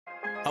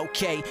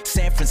Okay,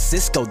 San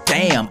Francisco,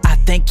 damn, I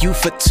thank you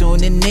for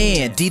tuning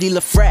in. Dee Dee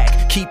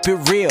LaFrac, keep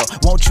it real,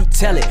 won't you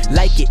tell it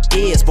like it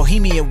is?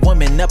 Bohemian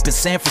woman up in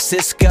San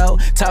Francisco,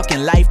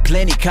 talking life,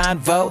 plenty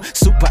convo.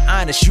 Super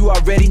honest, you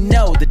already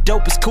know, the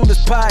dopest,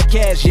 coolest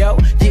podcast, yo.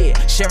 Yeah,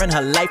 sharing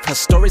her life, her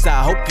stories,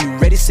 I hope you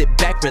ready, sit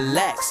back,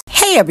 relax.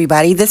 Hey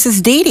everybody, this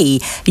is Dee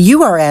Dee.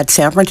 You are at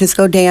San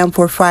Francisco Dam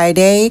for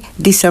Friday,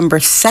 December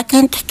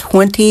 2nd,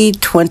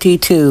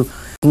 2022.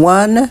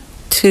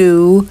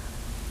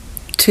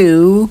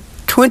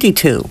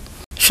 1-2-2-22.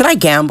 Should I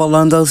gamble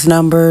on those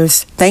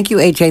numbers? Thank you,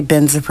 AJ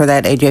Benza, for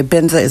that. AJ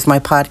Benza is my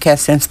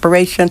podcast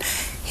inspiration.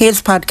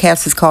 His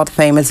podcast is called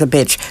Fame is a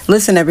Bitch.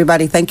 Listen,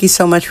 everybody, thank you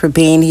so much for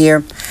being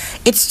here.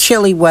 It's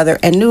chilly weather,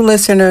 and new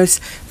listeners,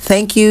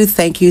 thank you.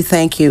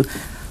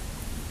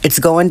 It's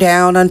going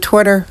down on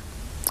Twitter.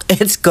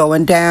 It's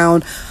going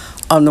down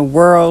on the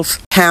world's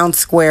town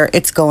square.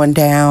 It's going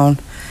down.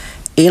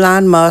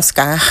 Elon Musk,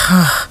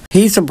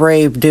 he's a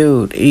brave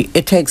dude.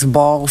 It takes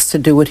balls to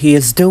do what he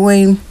is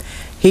doing.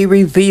 He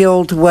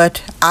revealed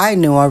what I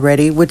knew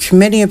already, which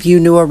many of you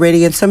knew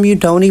already, and some of you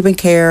don't even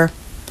care,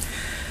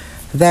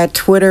 that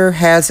Twitter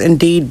has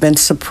indeed been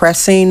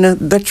suppressing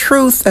the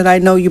truth. And I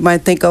know you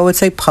might think, oh,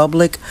 it's a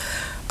public,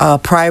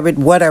 private,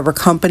 whatever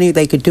company.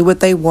 They could do what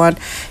they want.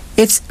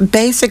 It's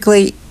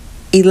basically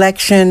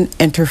election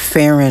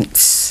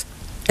interference.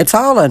 It's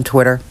all on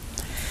Twitter.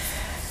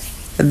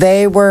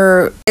 They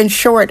were, in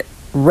short,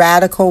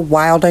 radical,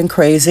 wild and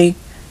crazy,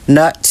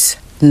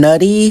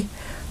 nutty,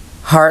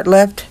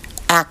 heart-left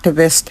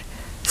activists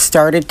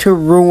started to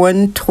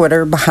ruin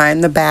Twitter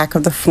behind the back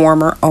of the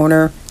former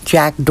owner,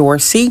 Jack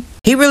Dorsey.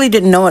 He really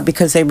didn't know it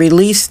because they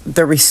released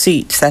the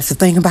receipts. That's the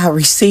thing about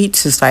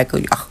receipts. It's like,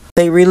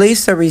 they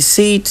released the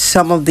receipts.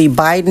 Some of the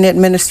Biden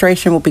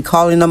administration will be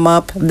calling them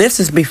up. This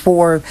is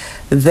before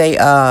they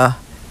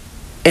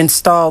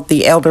installed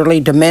the elderly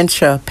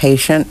dementia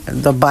patient.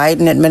 The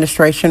Biden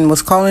administration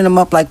was calling them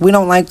up like, we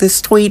don't like this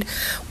tweet.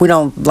 We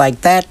don't like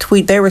that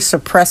tweet. They were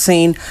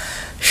suppressing,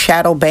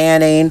 shadow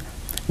banning,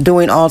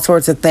 doing all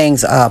sorts of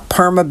things,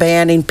 perma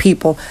banning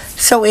people.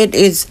 So it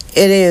is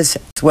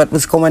what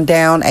was going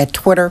down at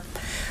Twitter.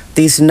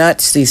 These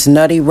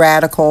nutty,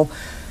 radical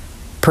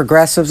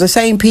progressives, the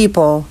same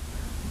people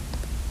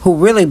who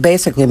really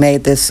basically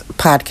made this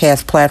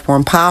podcast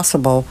platform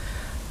possible,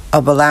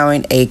 of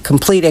allowing a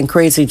complete and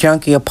crazy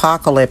junkie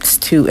apocalypse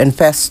to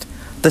infest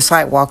the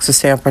sidewalks of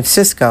San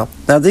Francisco.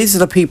 Now, these are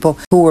the people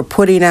who were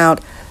putting out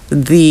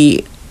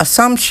the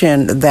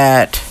assumption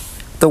that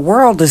the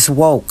world is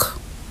woke,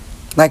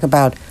 like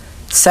about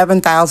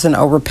 7,000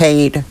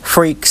 overpaid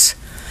freaks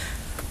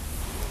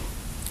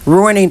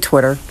ruining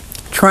Twitter,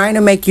 trying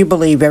to make you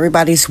believe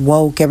everybody's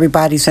woke,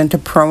 everybody's into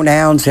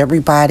pronouns,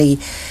 everybody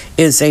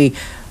is a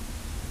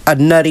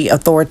nutty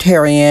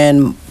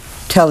authoritarian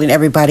telling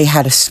everybody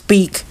how to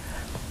speak.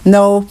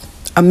 No,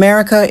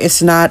 America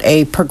is not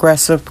a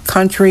progressive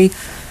country.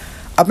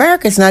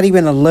 America is not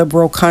even a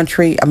liberal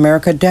country.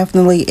 America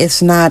definitely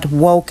is not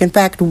woke. In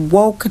fact,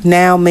 woke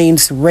now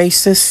means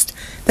racist.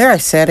 There, I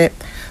said it.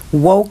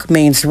 Woke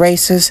means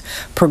racist.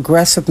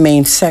 Progressive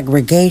means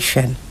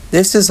segregation.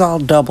 This is all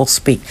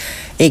doublespeak.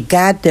 It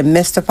got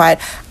demystified.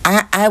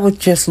 I was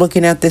just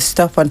looking at this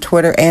stuff on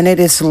Twitter, and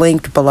it is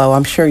linked below.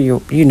 I'm sure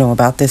you know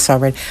about this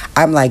already.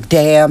 I'm like,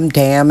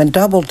 damn, and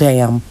double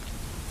damn.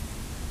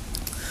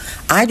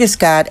 I just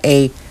got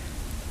a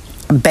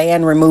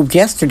ban removed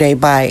yesterday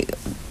by,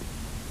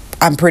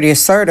 I'm pretty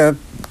assertive,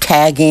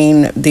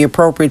 tagging the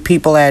appropriate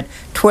people at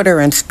Twitter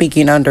and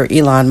speaking under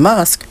Elon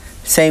Musk,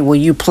 saying, will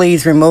you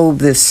please remove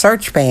this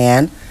search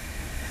ban?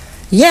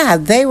 Yeah,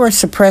 they were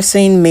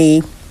suppressing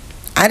me.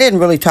 I didn't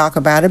really talk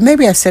about it.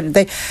 Maybe I said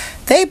it.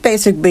 They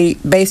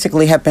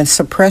basically have been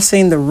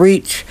suppressing the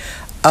reach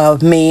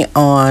of me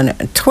on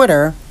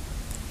Twitter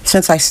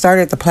since I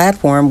started the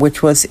platform,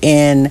 which was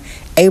in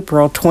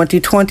April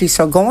 2020.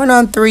 So going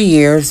on 3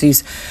 years,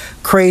 these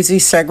crazy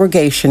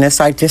segregationists,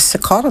 I just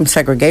call them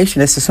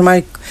segregationists. If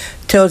somebody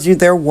tells you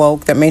they're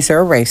woke, that means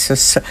they're a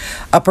racist.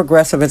 A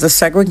progressive is a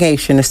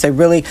segregationist.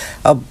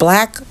 A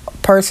black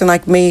person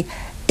like me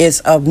is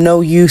of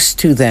no use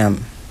to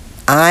them.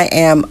 I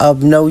am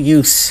of no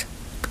use.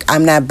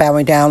 I'm not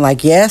bowing down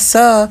like, yes,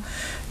 sir.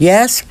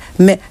 Yes,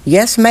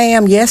 yes,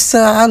 ma'am. Yes,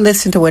 sir. I'll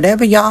listen to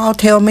whatever y'all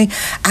tell me.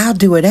 I'll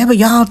do whatever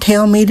y'all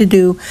tell me to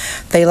do.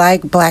 They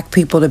like black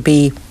people to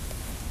be,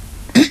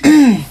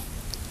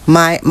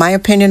 my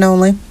opinion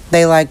only,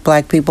 they like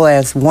black people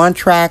as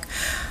one-track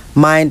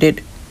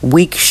minded,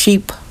 weak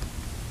sheep.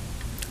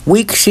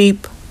 Weak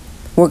sheep.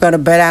 We're going to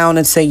bet down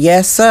and say,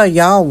 yes, sir,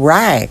 y'all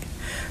right.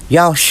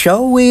 Y'all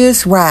sure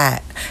is right.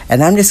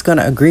 And I'm just going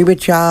to agree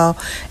with y'all.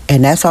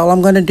 And that's all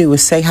I'm going to do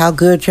is say how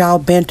good y'all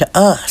been to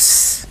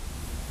us.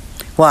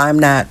 Well, I'm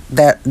not.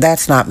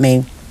 That's not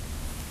me.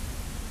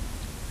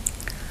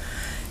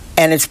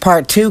 And it's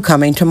part 2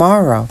 coming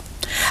tomorrow.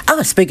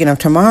 Oh, speaking of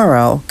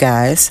tomorrow,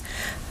 guys,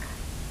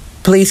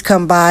 please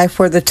come by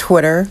for the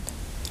Twitter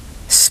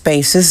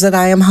spaces that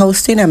I am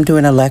hosting. I'm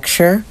doing a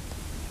lecture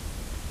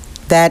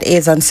That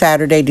is on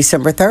Saturday,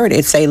 December 3rd.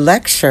 It's a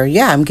lecture.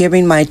 Yeah, I'm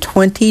giving my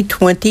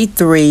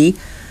 2023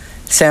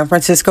 San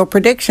Francisco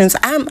predictions.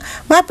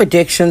 My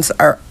predictions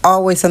are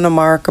always on the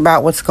mark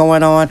about what's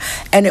going on,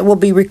 and it will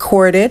be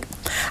recorded.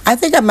 I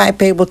think I might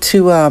be able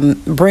to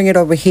bring it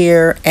over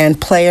here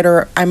and play it,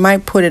 or I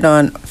might put it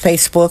on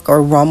Facebook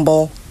or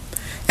Rumble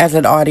as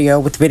an audio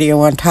with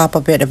video on top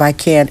of it if I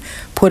can't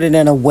put it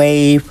in a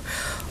WAV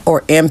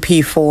or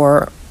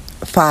MP4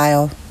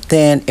 file.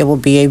 Then it will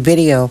be a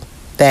video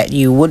that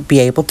you would be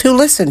able to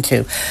listen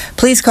to.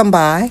 Please come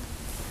by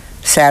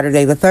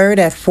Saturday the 3rd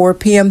at 4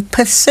 p.m.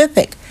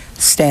 Pacific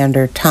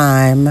Standard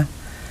Time.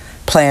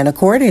 Plan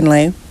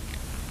accordingly.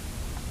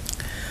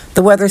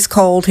 The weather's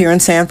cold here in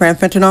San Fran.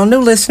 Fentanyl. New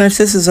listeners,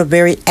 this is a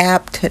very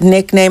apt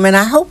nickname, and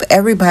I hope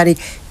everybody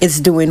is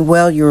doing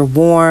well. You're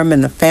warm,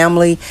 and the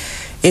family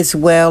is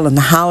well, and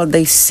the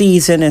holiday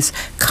season is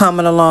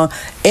coming along.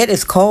 It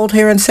is cold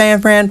here in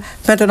San Fran.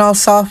 Fentanyl,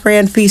 Soft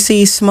Fran,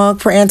 Feces, Smug,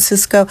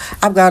 Francisco.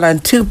 I've got on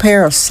 2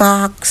 pair of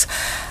socks.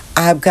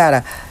 I've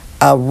got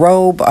a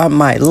robe on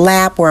my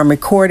lap where I'm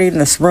recording.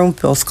 This room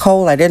feels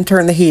cold. I didn't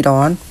turn the heat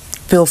on.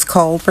 Feels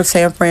cold for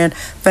San Fran.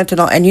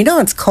 Fentanyl. And you know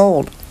it's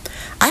cold.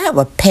 I have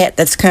a pet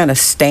that's kind of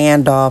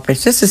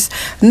standoffish. This is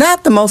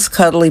not the most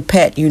cuddly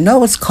pet. You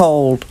know it's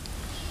cold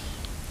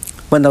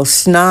when those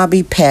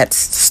snobby pets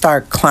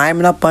start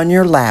climbing up on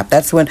your lap.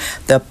 That's when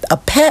a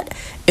pet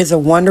is a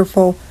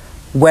wonderful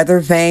weather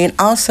vane.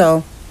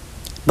 Also,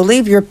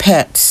 believe your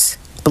pets.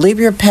 Believe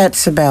your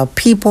pets about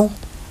people.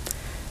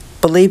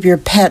 Believe your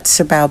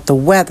pets about the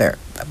weather.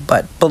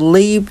 But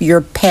believe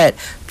your pet.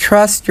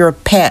 Trust your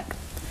pet.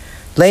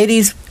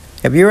 Ladies,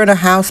 if you're in a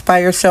house by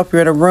yourself,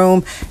 you're in a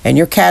room, and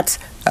your cat's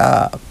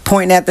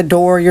pointing at the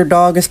door, your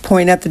dog is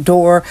pointing at the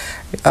door,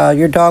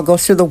 your dog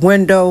goes through the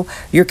window,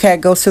 your cat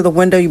goes through the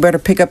window, you better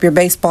pick up your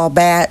baseball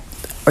bat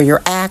or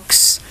your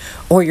axe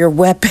or your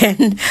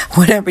weapon,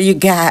 whatever you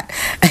got,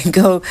 and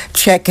go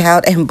check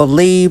out and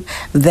believe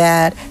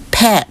that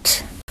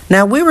pet.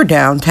 Now, we were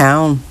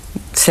downtown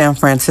San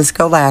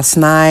Francisco last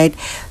night.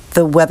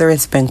 The weather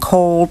has been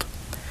cold.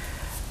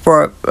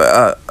 For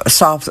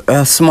soft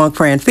Smug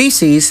Fran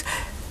Feces,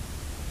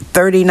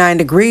 39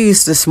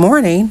 degrees this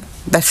morning.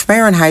 That's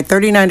Fahrenheit,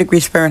 39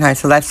 degrees Fahrenheit.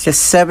 So that's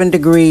just 7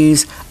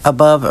 degrees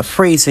above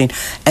freezing.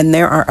 And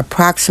there are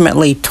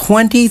approximately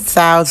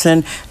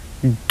 20,000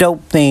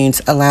 dope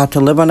fiends allowed to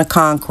live on the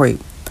concrete.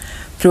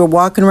 So we're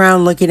walking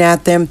around looking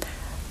at them.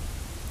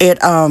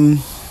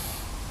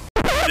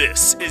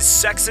 This is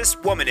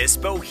Sexist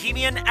Womanist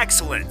Bohemian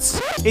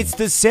Excellence. It's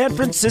the San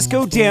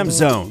Francisco Dam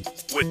Zone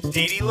with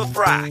Dee Dee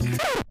LaFrac.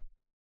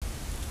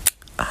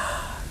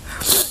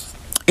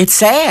 It's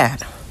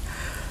sad.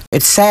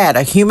 It's sad.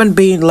 A human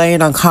being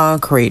laying on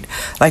concrete.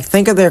 Like,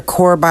 think of their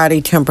core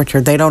body temperature.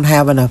 They don't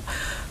have enough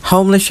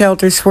homeless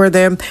shelters for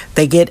them.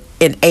 They get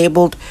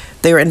enabled.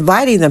 They're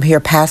inviting them here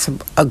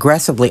passive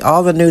aggressively.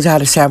 All the news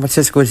out of San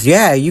Francisco is,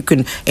 yeah, you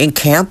can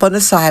encamp on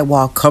the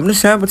sidewalk. Come to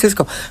San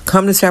Francisco.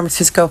 Come to San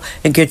Francisco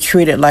and get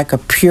treated like a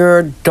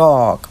pure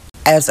dog.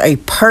 As a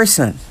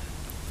person,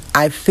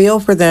 I feel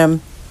for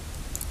them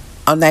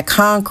on that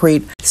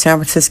concrete. San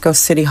Francisco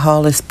City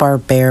Hall is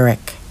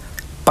barbaric.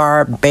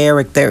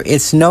 Barbaric. There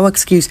is no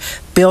excuse.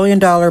 $1 billion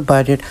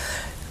budget.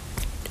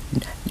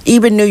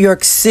 Even New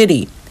York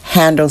City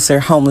handles their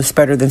homeless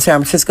better than San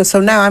Francisco.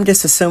 So now I'm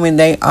just assuming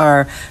they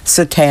are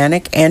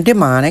satanic and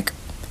demonic,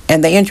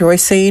 and they enjoy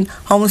seeing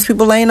homeless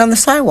people laying on the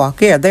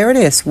sidewalk. Yeah, there it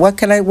is.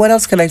 What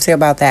else can I say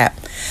about that?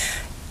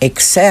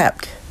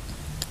 Except,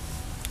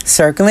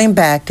 circling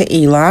back to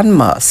Elon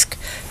Musk,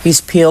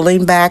 he's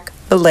peeling back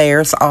the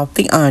layers off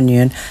the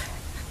onion.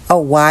 Oh,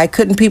 why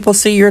couldn't people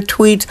see your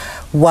tweets?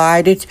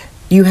 Why did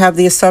you have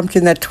the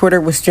assumption that Twitter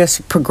was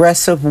just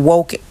progressive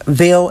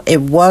wokeville?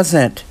 It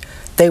wasn't.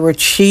 They were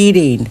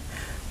cheating.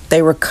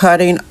 They were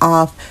cutting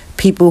off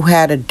people who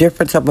had a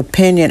difference of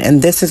opinion.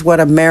 And this is what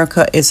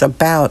America is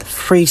about,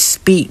 free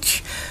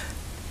speech.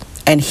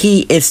 And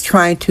he is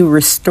trying to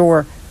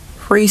restore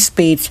free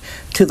speech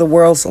to the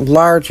world's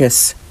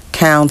largest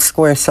town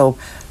square. So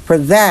for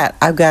that,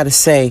 I've got to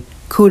say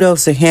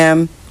kudos to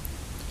him.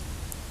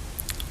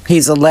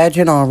 He's a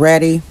legend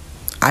already.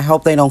 I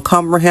hope they don't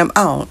cumber him.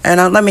 Oh,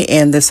 and let me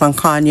end this on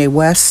Kanye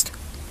West.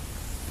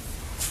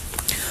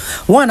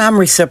 One, I'm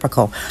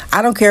reciprocal.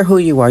 I don't care who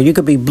you are. You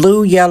could be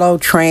blue, yellow,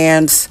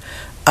 trans,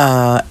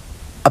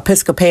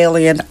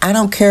 Episcopalian. I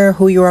don't care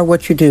who you are,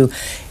 what you do.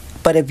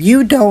 But if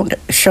you don't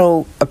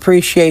show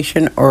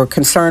appreciation or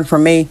concern for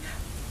me,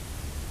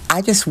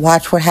 I just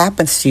watch what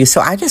happens to you.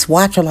 So I just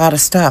watch a lot of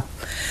stuff.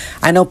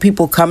 I know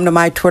people come to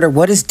my Twitter,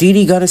 what is Dee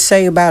Dee going to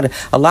say about it?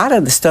 A lot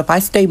of the stuff I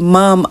stay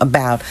mum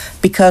about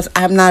because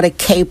I'm not a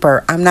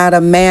caper. I'm not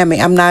a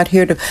mammy. I'm not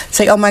here to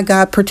say, oh my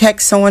God,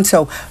 protect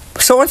so-and-so.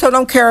 So-and-so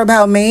don't care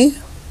about me.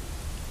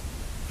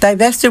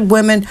 Divested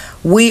women,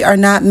 we are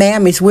not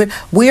mammies.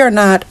 We are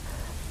not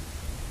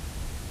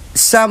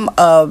some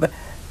of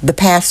the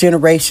past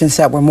generations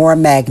that were more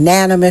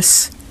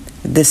magnanimous.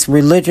 This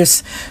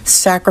religious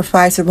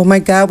sacrifice of, oh my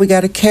God, we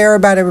got to care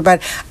about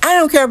everybody. I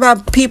don't care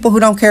about people who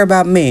don't care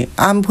about me.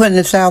 I'm putting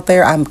this out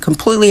there. I'm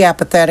completely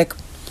apathetic.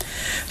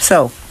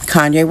 So,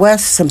 Kanye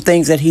West, some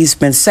things that he's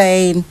been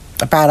saying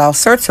about all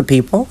sorts of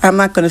people. I'm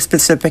not going to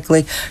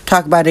specifically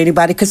talk about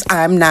anybody because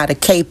I'm not a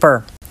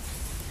caper.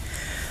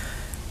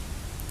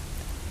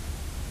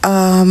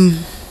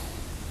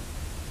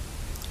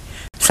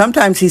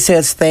 Sometimes he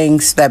says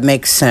things that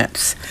make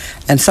sense.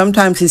 And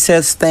sometimes he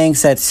says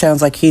things that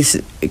sounds like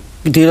he's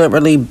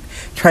deliberately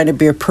trying to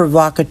be a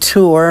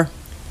provocateur.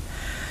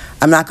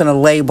 I'm not going to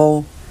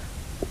label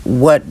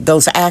what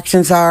those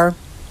actions are.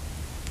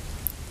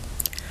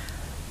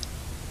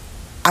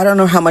 I don't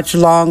know how much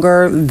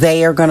longer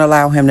they are going to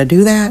allow him to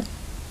do that.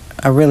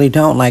 I really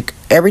don't. Like,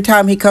 every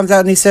time he comes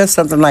out and he says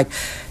something like,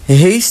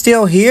 he's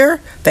still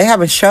here? They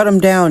haven't shut him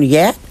down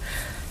yet?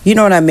 You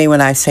know what I mean when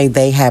I say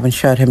they haven't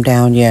shut him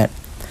down yet.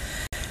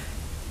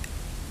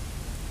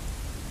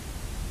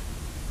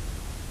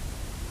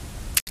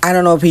 I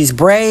don't know if he's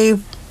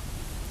brave,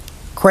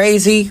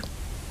 crazy,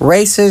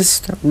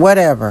 racist,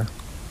 whatever.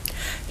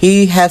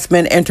 He has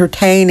been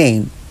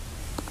entertaining.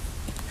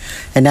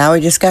 And now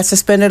he just got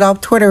suspended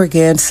off Twitter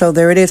again, so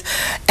there it is.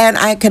 And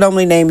I can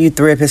only name you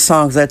 3 of his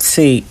songs. Let's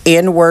see.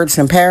 N-Words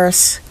in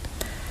Paris,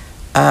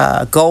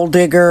 Gold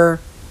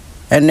Digger,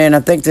 and then I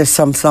think there's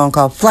some song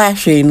called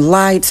Flashing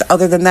Lights.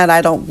 Other than that,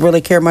 I don't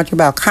really care much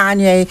about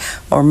Kanye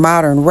or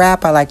modern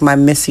rap. I like my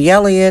Missy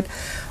Elliott,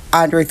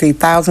 Andre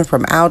 3000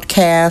 from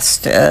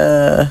Outkast.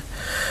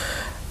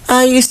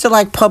 I used to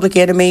like Public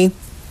Enemy,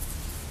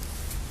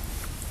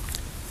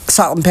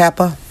 Salt and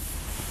Pepper.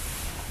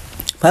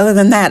 Other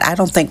than that, I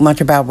don't think much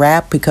about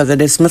rap because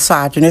it is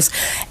misogynist.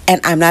 And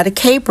I'm not a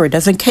caper. It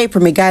doesn't caper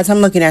me. Guys, I'm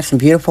looking at some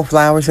beautiful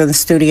flowers in the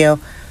studio.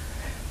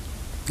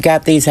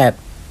 Got these at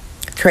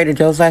Trader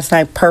Joe's last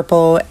night.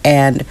 Purple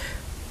and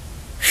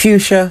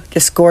fuchsia.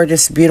 Just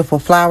gorgeous, beautiful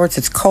flowers.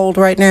 It's cold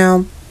right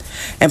now.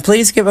 And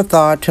please give a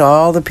thought to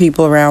all the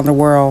people around the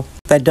world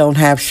that don't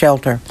have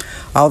shelter.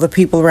 All the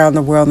people around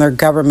the world and their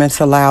governments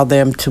allow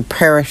them to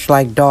perish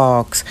like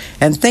dogs.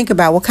 And think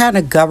about what kind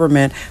of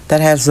government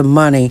that has the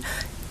money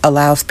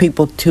allows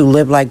people to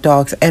live like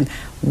dogs. And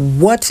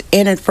what's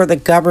in it for the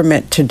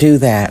government to do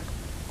that?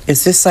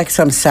 Is this like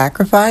some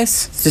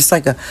sacrifice? Is this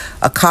like a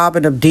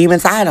coven of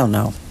demons? I don't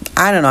know.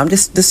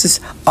 This is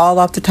all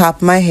off the top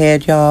of my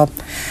head, y'all.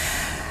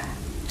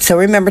 So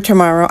remember,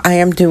 tomorrow I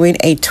am doing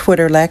a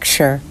Twitter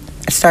lecture.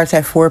 It starts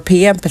at 4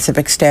 p.m.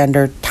 Pacific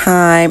Standard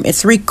Time.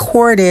 It's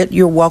recorded.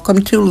 You're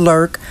welcome to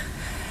lurk.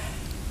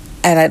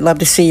 And I'd love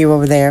to see you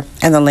over there.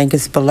 And the link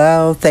is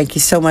below. Thank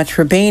you so much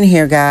for being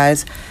here,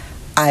 guys.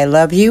 I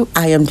love you.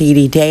 I am Dee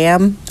Dee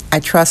Dam. I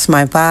trust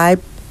my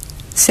vibe.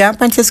 San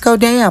Francisco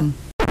Dam.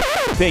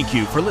 Thank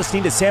you for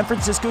listening to San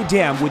Francisco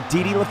Dam with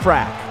Dee Dee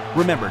LaFrac.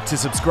 Remember to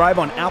subscribe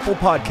on Apple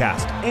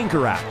Podcast,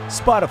 Anchor app,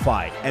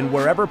 Spotify, and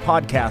wherever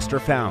podcasts are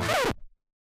found.